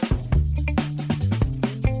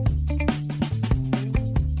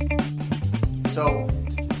So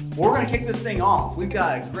we're going to kick this thing off. We've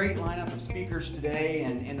got a great lineup of speakers today,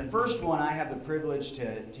 and the first one I have the privilege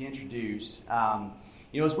to introduce.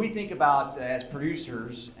 As we think about as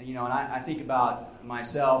producers, and I think about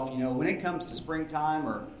myself, when it comes to springtime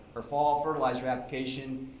or fall fertilizer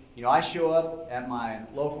application, I show up at my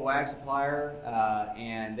local ag supplier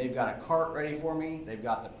and they've got a cart ready for me, they've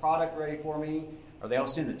got the product ready for me, or they'll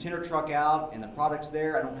send the tender truck out and the product's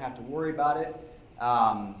there. I don't have to worry about it.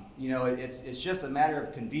 It's just a matter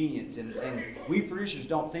of convenience, and we producers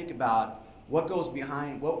don't think about what goes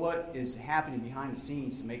behind, what is happening behind the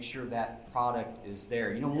scenes to make sure that product is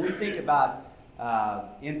there. When we think about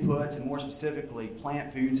inputs, and more specifically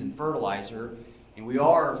plant foods and fertilizer, and we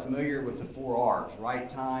are familiar with the 4 R's: right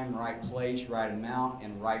time, right place, right amount,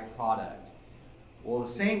 and right product. Well, the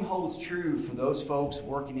same holds true for those folks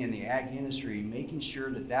working in the ag industry, making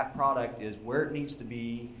sure that product is where it needs to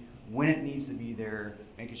be, when it needs to be there,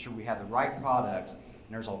 making sure we have the right products. And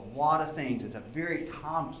there's a lot of things. It's a very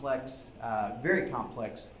complex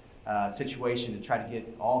situation to try to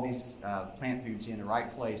get all these plant foods in the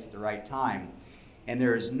right place at the right time. And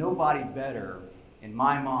there is nobody better, in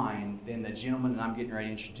my mind, than the gentleman that I'm getting ready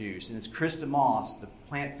to introduce. And it's Chris DeMoss, the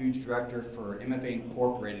Plant Foods Director for MFA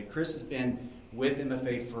Incorporated. Chris has been with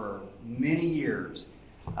MFA for many years.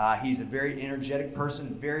 He's a very energetic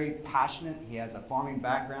person, very passionate. He has a farming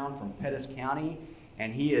background from Pettis County,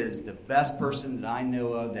 and he is the best person that I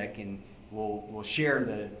know of that will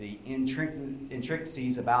share the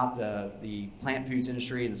intricacies about the plant foods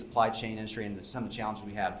industry and the supply chain industry and some of the challenges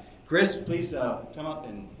we have. Chris, please come up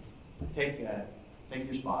and take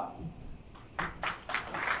your spot.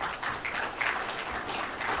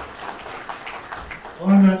 Well,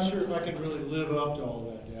 I'm not sure if I can really live up to all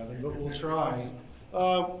that, Gavin, but we'll try.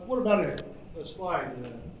 What about a slide? Do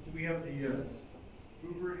we have the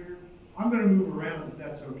mover here? I'm going to move around if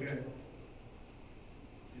that's okay.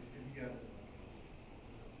 If you got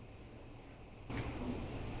it.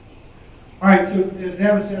 All right, so as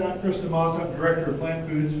Gavin said, I'm Chris DeMoss. I'm Director of Plant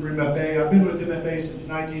Foods for MFA. I've been with MFA since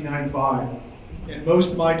 1995. And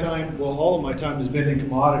most of my time, well, all of my time has been in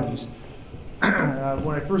commodities.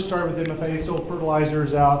 When I first started with MFA, I sold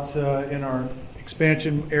fertilizers out in our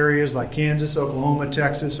expansion areas like Kansas, Oklahoma,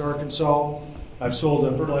 Texas, Arkansas. I've sold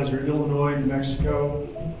fertilizer in Illinois, New Mexico.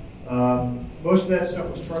 Most of that stuff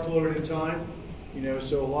was truckloaded at a time,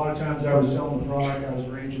 so a lot of times I was selling the product, I was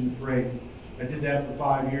arranging the freight. I did that for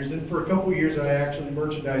 5 years. And for a couple of years, I actually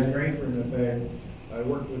merchandised grain for MFA. I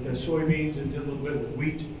worked with soybeans and did a little bit with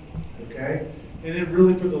wheat, okay? And then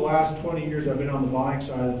really for the last 20 years, I've been on the buying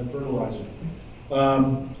side of the fertilizer.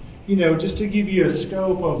 Just to give you a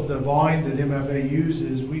scope of the volume that MFA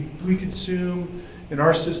uses, we consume in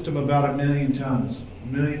our system about 1 million tons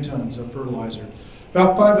of fertilizer.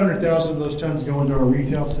 About 500,000 of those tons go into our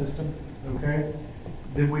retail system, okay?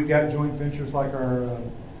 Then we've got joint ventures like our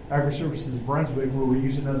Agri-Services Brunswick, where we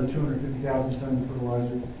use another 250,000 tons of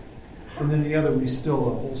fertilizer. And then the other, we still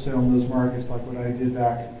wholesale in those markets like what I did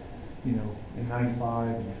back, in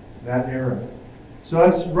 95, and that era. So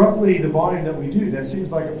that's roughly the volume that we do. That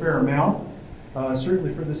seems like a fair amount.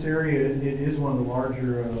 Certainly for this area, it is one of the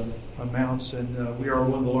larger amounts, and we are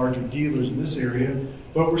one of the larger dealers in this area,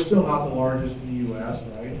 but we're still not the largest in the U.S.,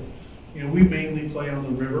 right? We mainly play on the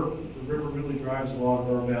river. The river really drives a lot of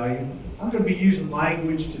our value. I'm going to be using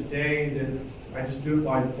language today that I just do it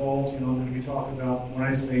by default. I'm going to be talking about, when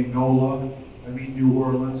I say NOLA, I mean New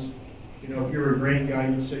Orleans. If you're a grain guy,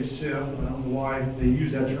 you say SIF. I don't know why they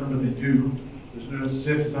use that term, but they do. There's no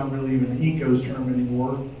SIF. It's not really even an ECO's term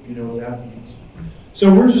anymore. You know what that means.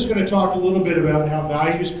 So we're just going to talk a little bit about how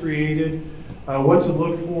value is created, what to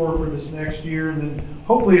look for this next year, and then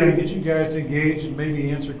hopefully I can get you guys engaged and maybe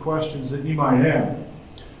answer questions that you might have.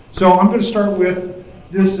 So I'm going to start with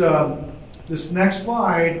this next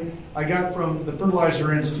slide I got from the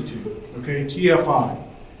Fertilizer Institute, okay, TFI.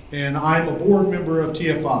 And I'm a board member of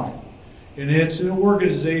TFI. And it's an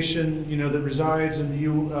organization, that resides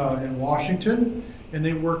in Washington, and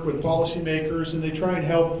they work with policymakers, and they try and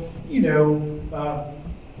help,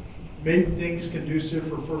 make things conducive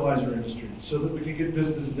for fertilizer industry so that we can get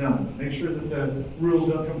business done. Make sure that the rules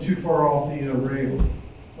don't come too far off the rail.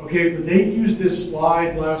 Okay, but they used this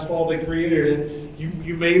slide last fall. They created it.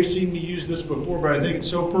 You may have seen me use this before, but I think it's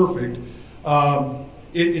so perfect.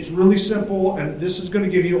 It's really simple, and this is going to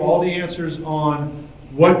give you all the answers on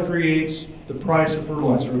what creates the price of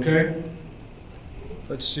fertilizer, okay?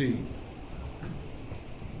 Let's see.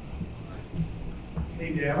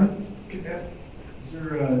 Hey, Gavin, is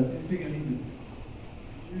there anything I need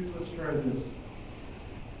to do? Let's try this.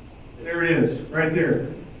 There it is, right there.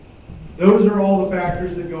 Those are all the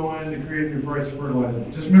factors that go into creating your price of fertilizer.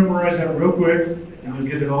 Just memorize that real quick, and you'll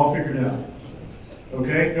get it all figured out.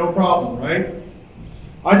 Okay? No problem, right?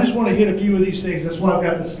 I just want to hit a few of these things. That's why I've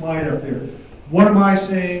got this slide up there. One of my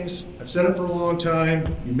sayings, I've said it for a long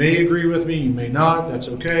time. You may agree with me, you may not. That's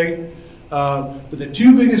okay. But the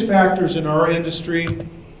two biggest factors in our industry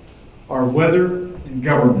are weather and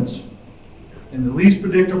governments. And the least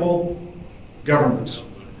predictable, governments.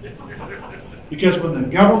 Because when the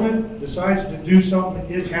government decides to do something,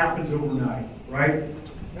 it happens overnight, right?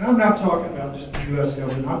 And I'm not talking about just the U.S.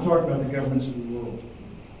 government. I'm talking about the governments of the world.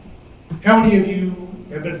 How many of you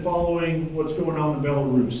have been following what's going on in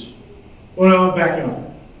Belarus? Well, I'm back up.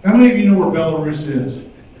 How many of you know where Belarus is?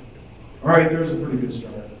 All right, there's a pretty good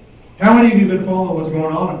start. How many of you have been following what's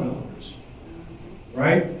going on in Belarus?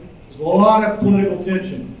 Right? There's a lot of political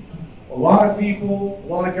tension. A lot of people, a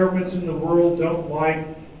lot of governments in the world don't like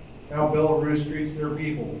how Belarus treats their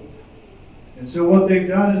people. And so what they've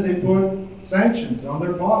done is they put sanctions on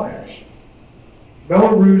their potash.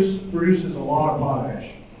 Belarus produces a lot of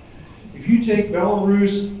potash. If you take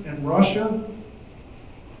Belarus and Russia,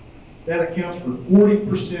 that accounts for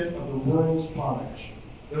 40% of the world's potash.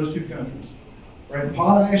 Those two countries. Right?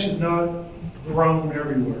 Potash is not grown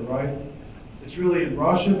everywhere, right? It's really in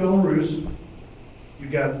Russia, Belarus.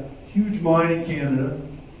 You've got a huge mine in Canada.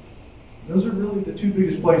 Those are really the two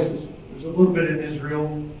biggest places. There's a little bit in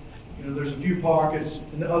Israel. There's a few pockets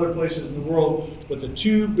in other places in the world, but the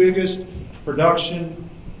two biggest production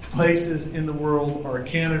places in the world are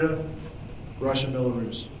Canada, Russia,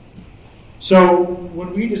 Belarus. So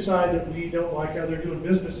when we decide that we don't like how they're doing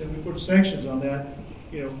business and we put sanctions on that,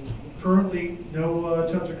 currently no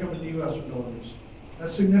tons are coming to the U.S. from Belarus.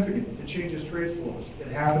 That's significant. It changes trade flows. It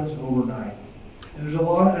happens overnight. And there's a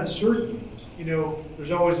lot of uncertainty.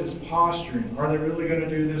 There's always this posturing. Are they really going to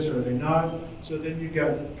do this or are they not? So then you've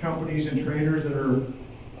got companies and traders that are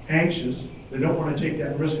anxious. They don't want to take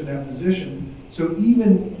that risk in that position. So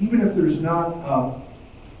even if there's not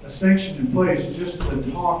a sanction in place, just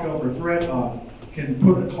the talk of or threat of can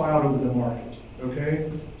put a cloud over the market.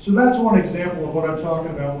 Okay? So that's one example of what I'm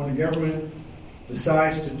talking about when the government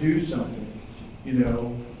decides to do something.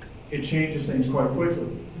 It changes things quite quickly.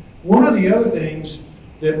 One of the other things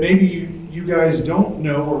that maybe you guys don't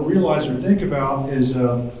know or realize or think about is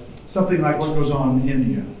something like what goes on in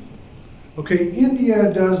India. Okay,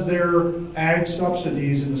 India does their ag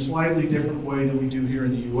subsidies in a slightly different way than we do here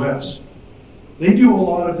in the U.S. They do a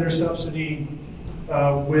lot of their subsidy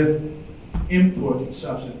with input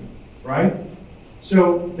subsidy, right?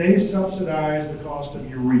 So they subsidize the cost of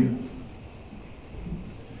urea.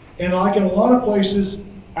 And like in a lot of places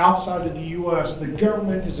outside of the U.S., the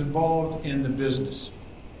government is involved in the business.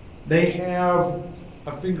 They have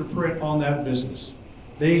a fingerprint on that business.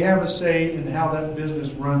 They have a say in how that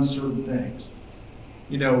business runs certain things.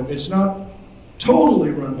 It's not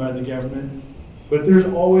totally run by the government, but there's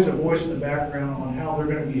always a voice in the background on how they're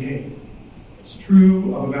going to behave. It's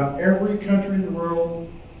true of about every country in the world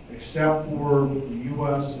except for the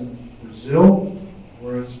U.S. and Brazil,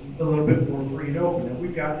 where it's a little bit more free and open. And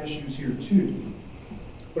we've got issues here too.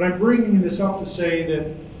 But I'm bringing this up to say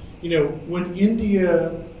that, when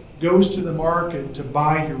India goes to the market to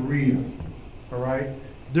buy urea, all right,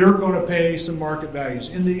 they're going to pay some market values.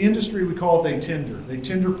 In the industry, we call it they tender. They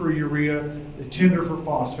tender for urea, they tender for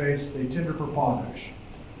phosphates, they tender for potash.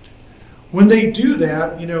 When they do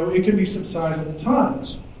that, it can be some sizable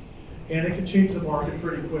tons, and it can change the market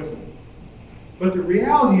pretty quickly. But the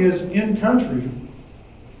reality is, in country,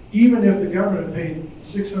 even if the government paid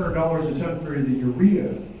 $600 a ton for the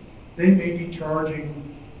urea, they may be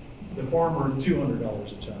charging the farmer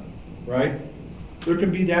 $200 a ton, right? There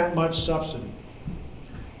can be that much subsidy.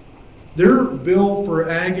 Their bill for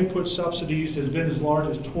ag input subsidies has been as large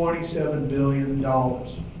as $27 billion,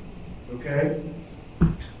 okay?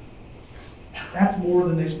 That's more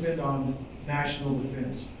than they spend on national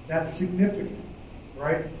defense. That's significant,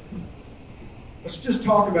 right? Let's just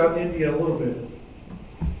talk about India a little bit.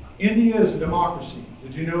 India is a democracy.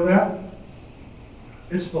 Did you know that?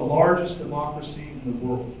 It's the largest democracy in the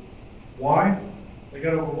world. Why? They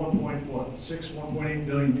got over 1.8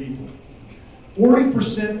 billion people.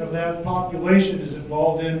 40% of that population is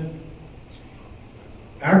involved in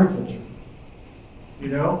agriculture.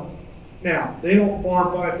 Now, they don't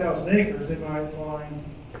farm 5,000 acres. They might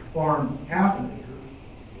farm half an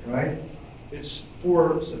acre, right? It's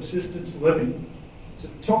for subsistence living. It's a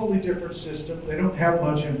totally different system. They don't have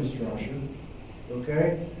much infrastructure,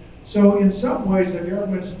 okay? So in some ways, the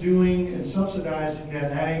government's doing and subsidizing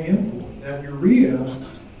that ag import, that urea,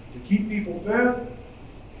 to keep people fed,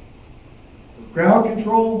 for crowd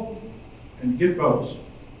control, and get votes.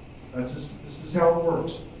 This is how it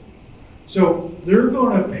works. So they're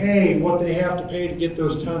going to pay what they have to pay to get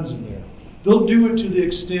those tons in there. They'll do it to the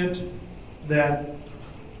extent that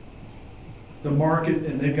the market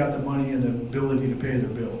and they've got the money and the ability to pay their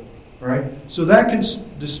bill, right? So that can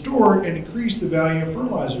distort and increase the value of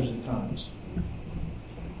fertilizers at times.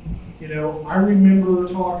 I remember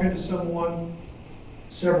talking to someone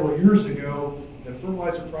several years ago. The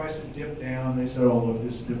fertilizer price had dipped down. They said, "Oh, look,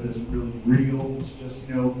 this dip isn't really real. It's just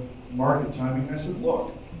market timing." And I said,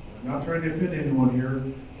 "Look, I'm not trying to offend anyone here,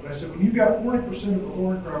 but I said when you've got 40% of the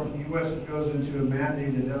corn crop in the U.S. that goes into a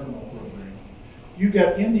mandated ethanol program, you've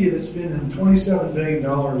got India that's spending $27 billion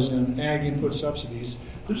in ag input subsidies.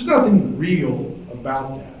 There's nothing real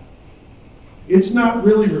about that. It's not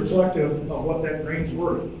really reflective of what that grain's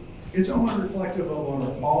worth. It's only reflective of what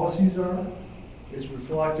our policies are. It's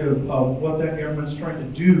reflective of what that government's trying to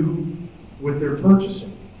do with their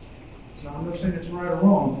purchasing. I'm not saying it's right or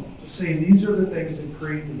wrong. Just saying these are the things that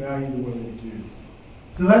create the value the way they do.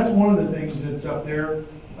 So that's one of the things that's up there.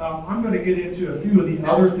 I'm going to get into a few of the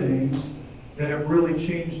other things that have really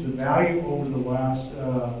changed the value over the last,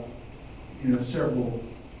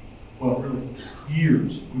 really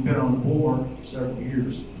years. We've been on the bull market for several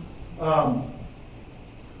years.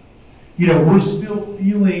 We're still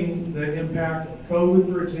feeling the impact of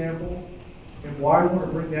COVID, for example. And why I want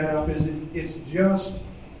to bring that up is it's just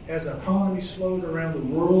as the economy slowed around the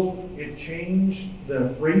world, it changed the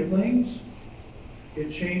freight lanes. It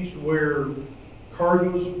changed where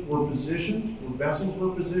cargoes were positioned, where vessels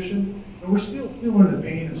were positioned, and we're still feeling the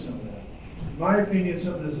pain of some of that. In my opinion,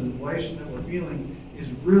 some of this inflation that we're feeling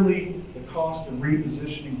is really the cost of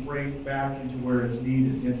repositioning freight back into where it's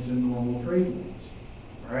needed into normal trade lanes.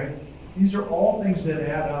 All right? These are all things that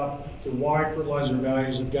add up to why fertilizer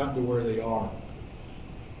values have gotten to where they are.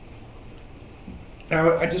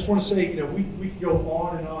 Now, I just want to say, we can go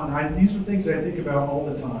on and on. These are things I think about all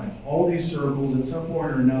the time. All these circles, at some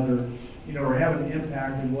point or another, are having an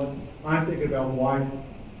impact on what I'm thinking about why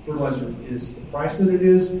fertilizer is the price that it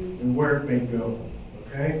is and where it may go.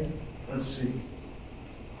 Okay? Let's see.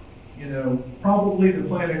 Probably the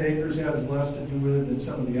planted acres has less to do with it than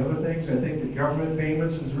some of the other things. I think the government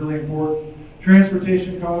payments is really important.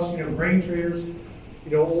 Transportation costs, grain traders,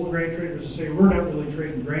 old grain traders will say, we're not really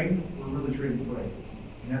trading grain, we're really trading freight.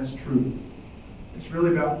 And that's true. It's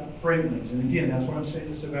really about freight lanes. And again, that's why I'm saying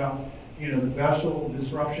this about, the vessel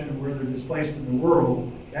disruption and where they're displaced in the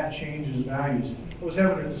world, that changes values. I was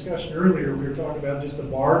having a discussion earlier, we were talking about just the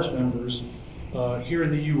barge numbers here in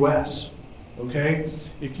the U.S., okay?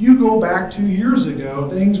 If you go back 2 years ago,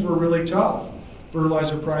 things were really tough.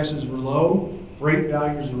 Fertilizer prices were low, freight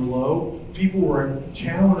values were low, people were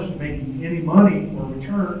challenged making any money or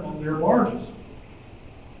return on their barges.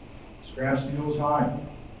 Scrap steel was high.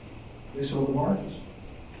 They sold the barges.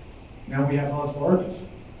 Now we have less barges.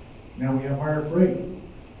 Now we have higher freight.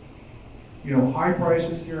 High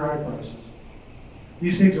prices cure high prices.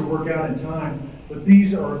 These things will work out in time, but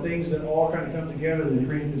these are things that all kind of come together to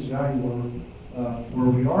create this value where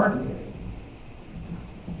we are today.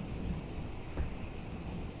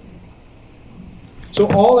 So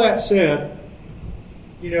all that said,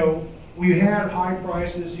 we had high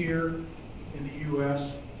prices here in the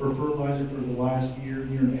U.S. for fertilizer for the last year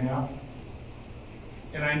and a half.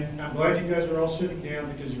 And I'm glad you guys are all sitting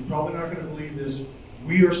down because you're probably not going to believe this.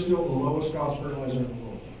 We are still the lowest cost fertilizer in the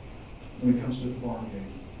world when it comes to the farm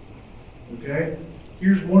gate. Okay?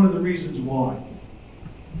 Here's one of the reasons why.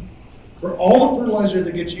 For all the fertilizer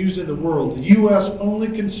that gets used in the world, the U.S. only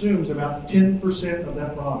consumes about 10% of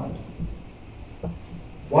that product.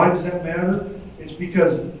 Why does that matter? It's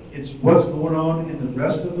because it's what's going on in the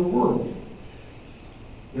rest of the world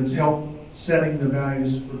that's helped setting the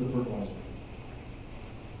values for the fertilizer.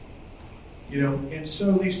 And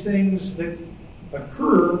so these things that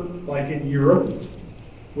occur, like in Europe,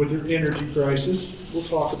 with their energy crisis, we'll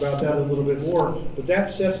talk about that a little bit more, but that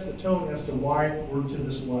sets the tone as to why we're to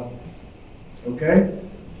this level. Okay?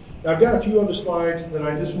 Now, I've got a few other slides that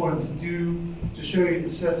I just wanted to do to show you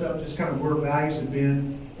it sets up just kind of where values have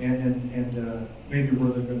been and maybe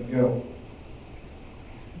where they're going to go.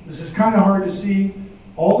 This is kind of hard to see.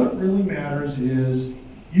 All that really matters is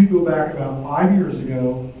you go back about 5 years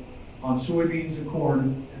ago on soybeans and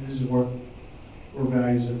corn, and this is where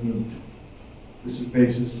values have moved. This is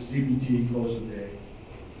basis CPT close of day.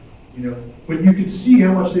 But you can see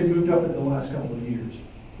how much they moved up in the last couple of years,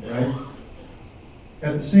 right?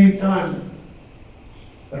 At the same time,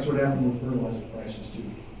 that's what happened with fertilizer prices too.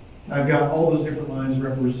 I've got all those different lines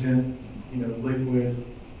represent, liquid,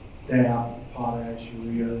 DAP, potash,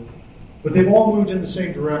 urea, but they've all moved in the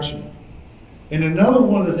same direction. And another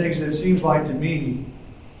one of the things that it seems like to me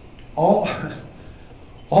all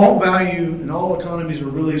all value and all economies are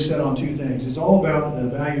really set on two things. It's all about the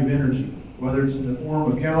value of energy, whether it's in the form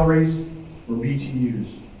of calories or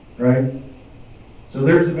BTUs, right? So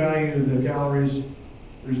there's the value of the calories,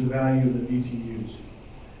 there's the value of the BTUs.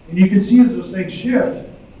 And you can see as those things shift,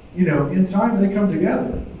 in time they come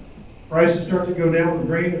together. Prices start to go down with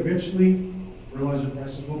grain, eventually fertilizer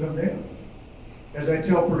prices will come down. As I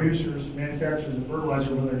tell producers, manufacturers of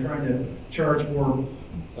fertilizer, when they're trying to charge more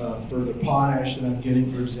for the potash that I'm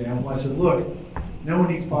getting, for example, I said, look, no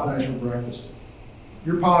one eats potash for breakfast.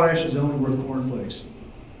 Your potash is only worth cornflakes.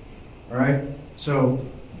 All right? So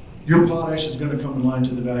your potash is going to come in line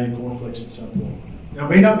to the value of cornflakes at some point. Now, it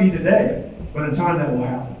may not be today, but in time that will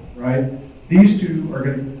happen, right? These two are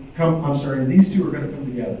going to come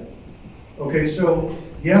together. Okay, so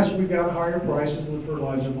yes, we've got higher prices with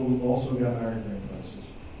fertilizer, but we've also got higher grain prices.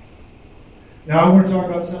 Now, I want to talk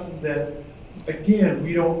about something that, again,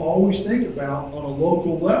 we don't always think about on a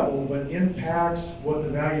local level, but impacts what the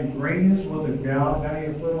value of grain is, what the value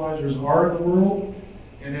of fertilizers are in the world,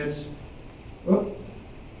 and it's the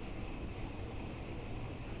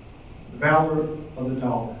value of the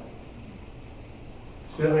dollar.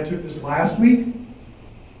 So I took this last week.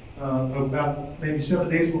 About maybe 7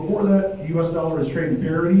 days before that, the U.S. dollar is trading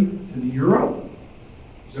parity to the euro.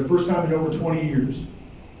 It's the first time in over 20 years.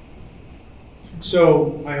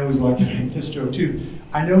 So I always like to make this joke too.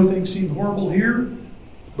 I know things seem horrible here,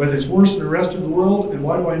 but it's worse in the rest of the world. And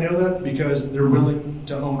why do I know that? Because they're willing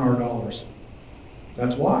to own our dollars.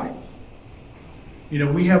 That's why.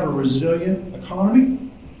 We have a resilient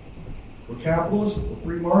economy. We're capitalist, we're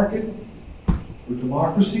free market, we're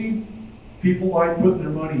democracy. People like putting their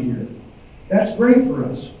money here. That's great for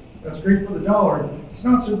us. That's great for the dollar. It's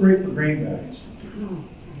not so great for grain values.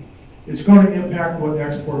 It's going to impact what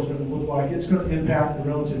export's going to look like. It's going to impact the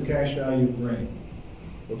relative cash value of grain.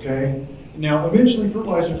 Okay? Now, eventually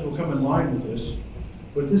fertilizers will come in line with this,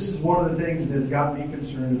 but this is one of the things that's got me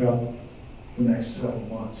concerned about the next several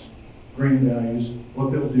months. Grain values, what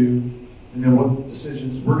they'll do, and then what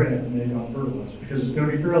decisions we're going to have to make on fertilizer, because it's going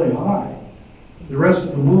to be fairly high. The rest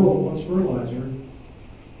of the world wants fertilizer,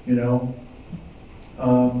 so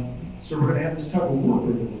we're going to have this tug of war for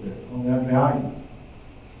a little bit on that value.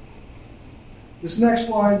 This next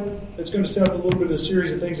slide, it's going to set up a little bit of a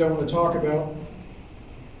series of things I want to talk about.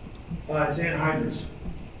 It's anhydrous.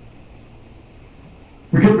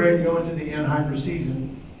 We're getting ready to go into the anhydrous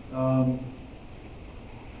season.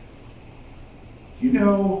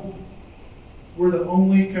 We're the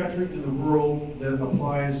only country in the world that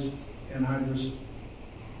applies anhydrous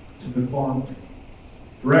to the farm.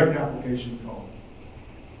 Direct application, we call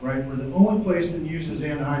it. Right? We're the only place that uses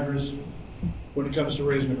anhydrous when it comes to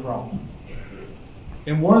raising a crop.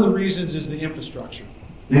 And one of the reasons is the infrastructure.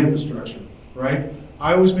 Right?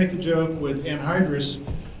 I always make the joke with anhydrous.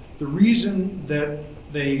 The reason that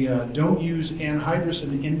they don't use anhydrous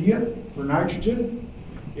in India for nitrogen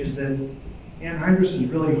is that anhydrous is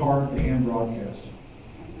really hard to hand broadcast.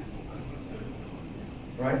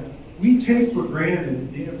 Right? We take for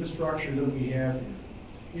granted the infrastructure that we have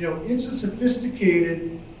here. It's a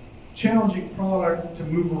sophisticated, challenging product to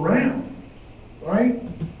move around, right?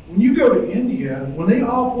 When you go to India, when they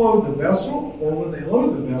offload the vessel or when they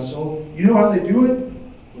load the vessel, you know how they do it?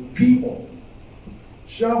 With people,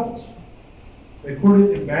 shovels. They put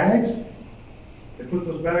it in bags. They put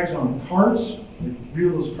those bags on carts. They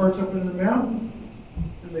reel those carts up into the mountain,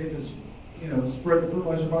 and they just, spread the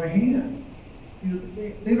fertilizer by hand.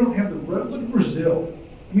 They don't have the road. Look at Brazil.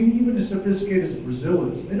 Even as sophisticated as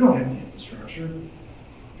Brazil is, they don't have the infrastructure.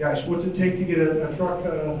 Gosh, what's it take to get a truck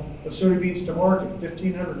of soybeans to market?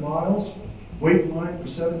 1,500 miles, wait in line for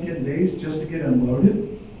 7-10 days just to get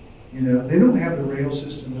unloaded. They don't have the rail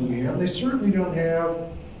system that we have. They certainly don't have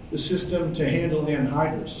the system to handle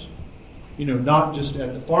anhydrous. Not just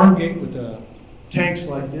at the farm gate with tanks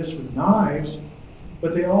like this with knives,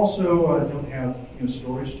 but they also don't have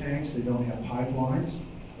storage tanks. They don't have pipelines.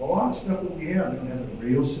 A lot of stuff that we have, they don't have the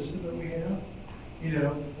rail system that we have.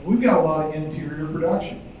 We've got a lot of interior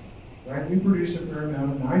production, right? We produce a fair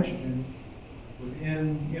amount of nitrogen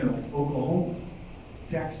within, like Oklahoma,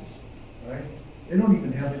 Texas, right? They don't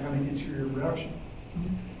even have that kind of interior production.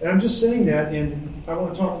 And I'm just saying that, and I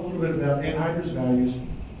want to talk a little bit about anhydrous values.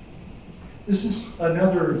 This is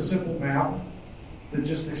another simple map that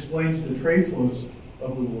just explains the trade flows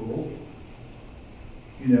of the world.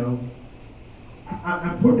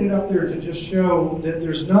 I'm putting it up there to just show that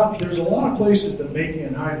there's a lot of places that make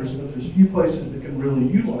anhydrous, but there's few places that can really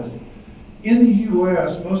utilize it. In the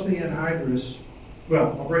U.S., most of the anhydrous,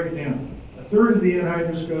 I'll break it down. A third of the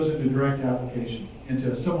anhydrous goes into direct application,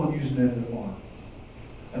 into someone using it at the farm.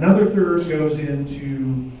 Another third goes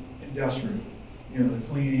into industrial, the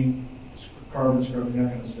cleaning, carbon scrubbing, that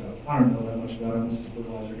kind of stuff. I don't know that much about it. I'm just a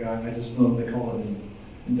fertilizer guy. I just know they call it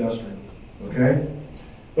industrial. Okay?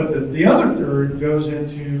 But the other third goes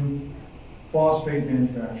into phosphate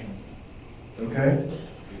manufacturing. Okay?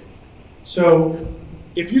 So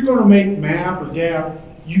if you're going to make MAP or DAP,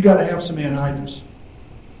 you got to have some anhydrous.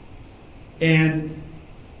 And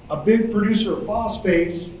a big producer of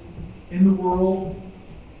phosphates in the world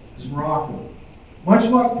is Morocco. Much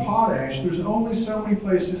like potash, there's only so many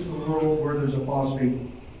places in the world where there's a phosphate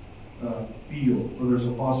field, where there's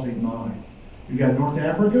a phosphate mine. You've got North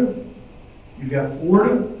Africa, you've got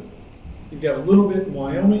Florida, you've got a little bit in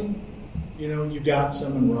Wyoming, you've got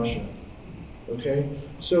some in Russia. Okay?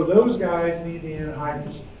 So those guys need the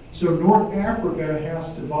anhydrous. So North Africa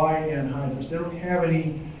has to buy anhydrous. They don't have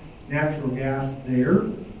any natural gas there,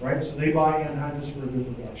 right? So they buy anhydrous for a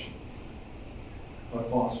good production of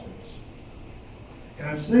phosphates. And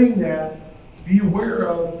I'm saying that to be aware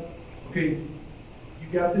of, okay,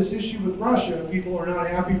 you've got this issue with Russia. People are not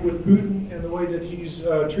happy with Putin and the way that he's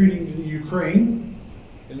treating the Ukraine.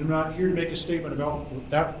 And I'm not here to make a statement about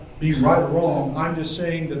that being right or wrong. I'm just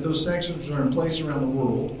saying that those sanctions are in place around the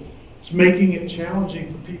world. It's making it challenging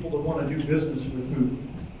for people to want to do business with Putin.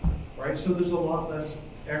 Right? So there's a lot less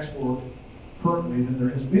export currently than there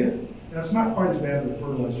has been. Now, it's not quite as bad with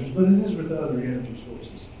fertilizers, but it is with the other energy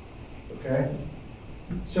sources. Okay?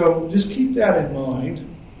 So just keep that in mind.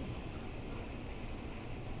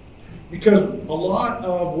 Because a lot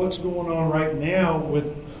of what's going on right now with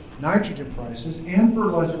nitrogen prices and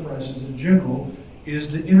fertilizer prices in general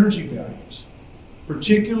is the energy values,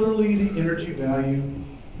 particularly the energy value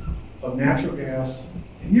of natural gas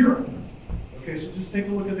in Europe. Okay, so just take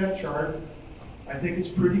a look at that chart. I think it's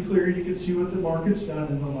pretty clear. You can see what the market's done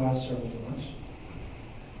in the last several months.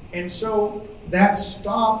 And so that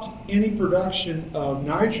stopped any production of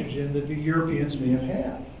nitrogen that the Europeans may have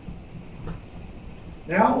had.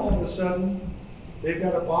 Now, all of a sudden, they've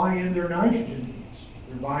got to buy in their nitrogen needs.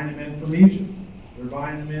 They're buying them in from Egypt. They're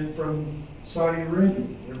buying them in from Saudi Arabia.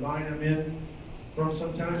 They're buying them in from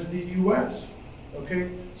sometimes the U.S.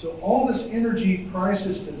 Okay? So all this energy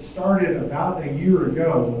crisis that started about a year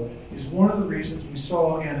ago is one of the reasons we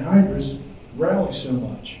saw anhydrous rally so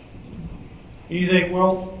much. And you think,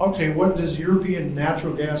 well, okay, what does European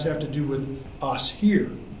natural gas have to do with us here?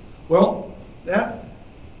 Well, that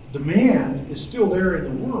demand is still there in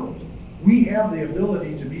the world. We have the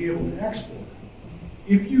ability to be able to export.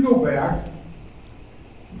 If you go back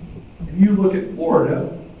and you look at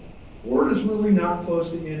Florida, Florida's really not close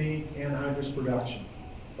to any anhydrous production.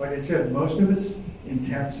 Like I said, most of it's in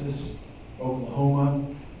Texas, Oklahoma.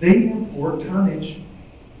 They import tonnage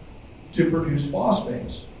to produce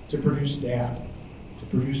phosphates, to produce DAP, to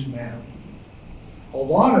produce MAP. A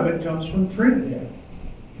lot of it comes from Trinidad.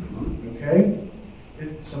 Okay?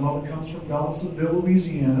 Some of it comes from Donaldsonville,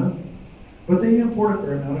 Louisiana. But they import a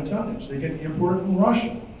fair amount of tonnage. They can import it from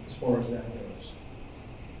Russia as far as that goes.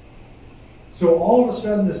 So all of a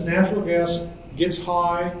sudden, this natural gas gets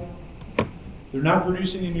high. They're not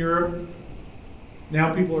producing in Europe.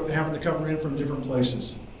 Now people are having to cover in from different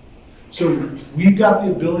places. So we've got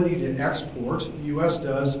the ability to export, the U.S.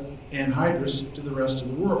 does, anhydrous to the rest of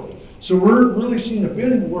the world. So we're really seeing a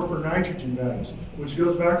bidding war for nitrogen values, which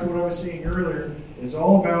goes back to what I was saying earlier. It's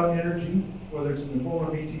all about energy, whether it's in the form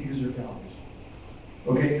of BTUs or calories.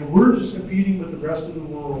 Okay, and we're just competing with the rest of the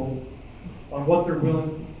world on what they're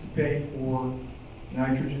willing to pay for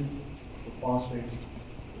nitrogen, for phosphates,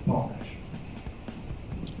 for potash.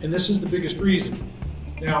 And this is the biggest reason.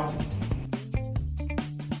 Now,